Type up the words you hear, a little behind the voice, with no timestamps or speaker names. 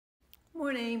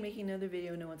morning, making another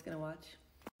video no one's gonna watch.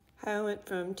 How I went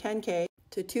from 10K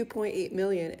to 2.8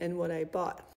 million and what I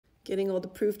bought. Getting all the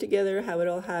proof together, how it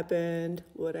all happened,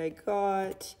 what I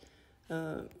got,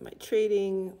 my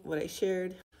trading, what I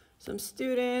shared. Some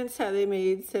students, how they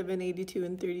made 782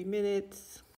 in 30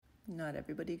 minutes. Not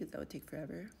everybody, because that would take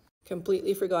forever.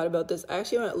 Completely forgot about this. I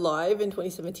actually went live in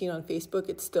 2017 on Facebook.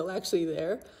 It's still actually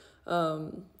there.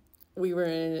 We were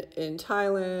in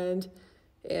Thailand,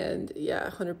 and yeah,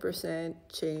 100%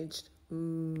 changed,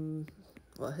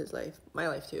 well, his life, my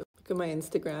life too. Look at my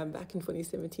Instagram back in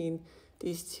 2017.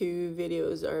 These two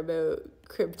videos are about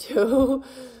crypto.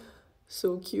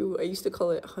 So cute. I used to call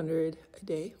it 100 a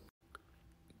day.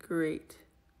 Great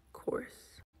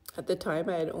course. At the time,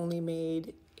 I had only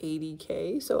made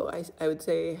 80K. So I would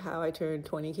say how I turned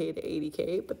 20K to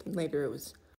 80K, but then later it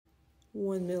was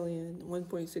 1 million,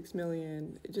 1.6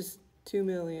 million, just 2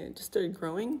 million. It just started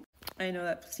growing. I know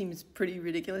that seems pretty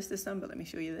ridiculous to some, but let me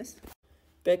show you this.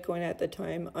 Bitcoin at the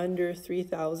time under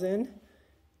 3,000,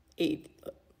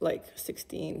 like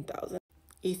 16,000.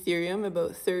 Ethereum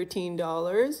about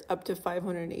 $13, up to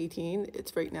 518.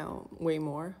 It's right now way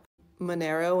more.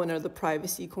 Monero, one of the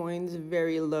privacy coins,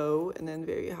 very low and then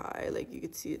very high. Like you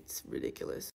could see, it's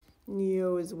ridiculous.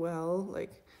 Neo as well,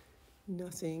 like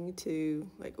nothing to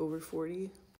like over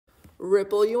 40.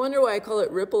 Ripple, you wonder why I call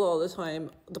it Ripple all the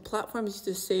time. The platforms used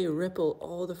to say Ripple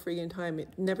all the friggin' time.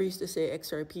 It never used to say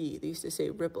XRP. They used to say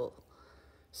Ripple.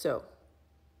 So,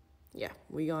 yeah,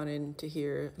 we got into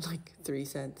here like 3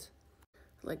 cents.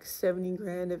 Like 70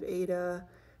 grand of ADA,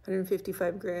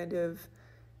 155 grand of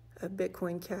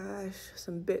Bitcoin Cash,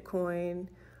 some Bitcoin,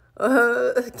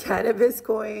 cannabis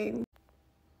coin.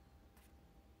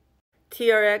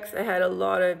 TRX, I had a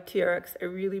lot of TRX. I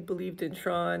really believed in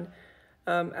Tron.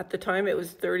 At the time, it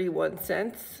was 31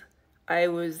 cents. I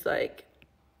was like,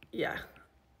 yeah,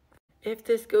 if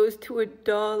this goes to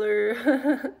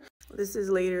 $1. This is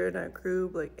later in our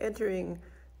group, like entering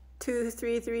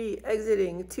 233,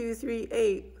 exiting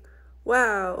 238.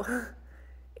 Wow,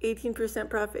 18%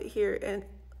 profit here, and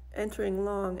entering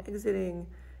long, exiting,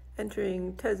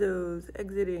 entering Tezos,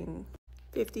 exiting.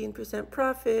 15%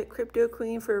 profit, crypto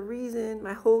queen for a reason.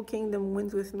 My whole kingdom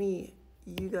wins with me.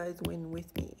 You guys win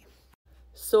with me.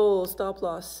 Sol stop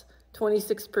loss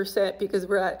 26% because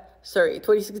we're at,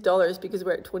 $26 because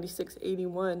we're at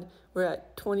 26.81. We're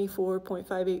at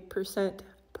 24.58%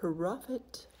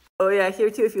 profit. Oh yeah, here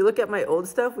too, if you look at my old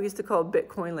stuff, we used to call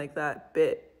Bitcoin like that,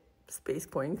 Bit space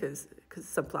coin, because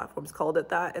some platforms called it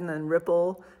that, and then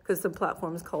Ripple because some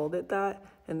platforms called it that,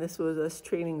 and this was us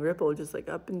trading Ripple, just like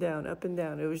up and down, up and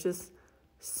down. It was just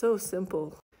so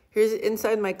simple. Here's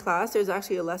inside my class, there's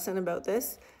actually a lesson about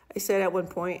this. I said at one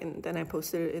point, and then I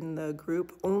posted it in the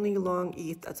group, only long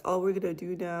ETH. That's all we're gonna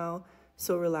do now.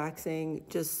 So relaxing,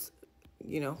 just,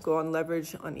 you know, go on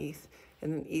leverage on ETH.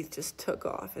 And then ETH just took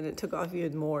off, and it took off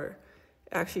even more.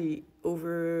 Actually,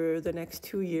 over the next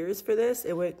 2 years for this,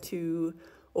 it went to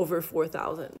over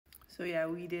 4,000. So yeah,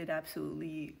 we did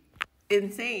absolutely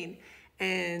insane.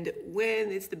 And when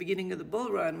it's the beginning of the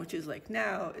bull run, which is like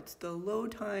now, it's the low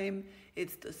time,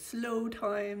 it's the slow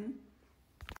time,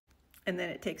 and then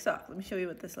it takes off. Let me show you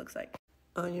what this looks like.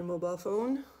 On your mobile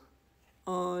phone,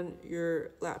 on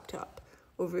your laptop.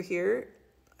 Over here,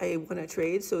 I want to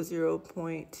trade, so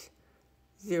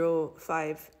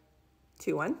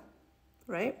 0.0521,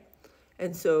 right?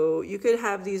 And so you could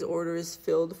have these orders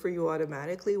filled for you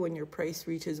automatically when your price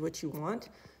reaches what you want.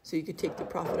 So you could take the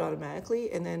profit automatically,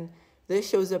 and then this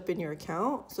shows up in your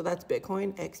account. So that's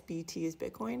Bitcoin, XBT is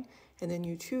Bitcoin. And then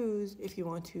you choose if you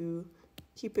want to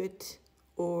keep it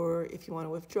or if you want to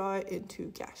withdraw it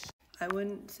into cash. I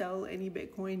wouldn't sell any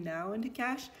Bitcoin now into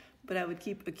cash, but I would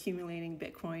keep accumulating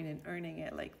Bitcoin and earning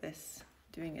it like this,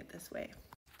 doing it this way.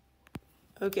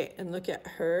 Okay, and look at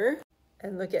her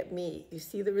and look at me. You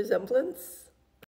see the resemblance?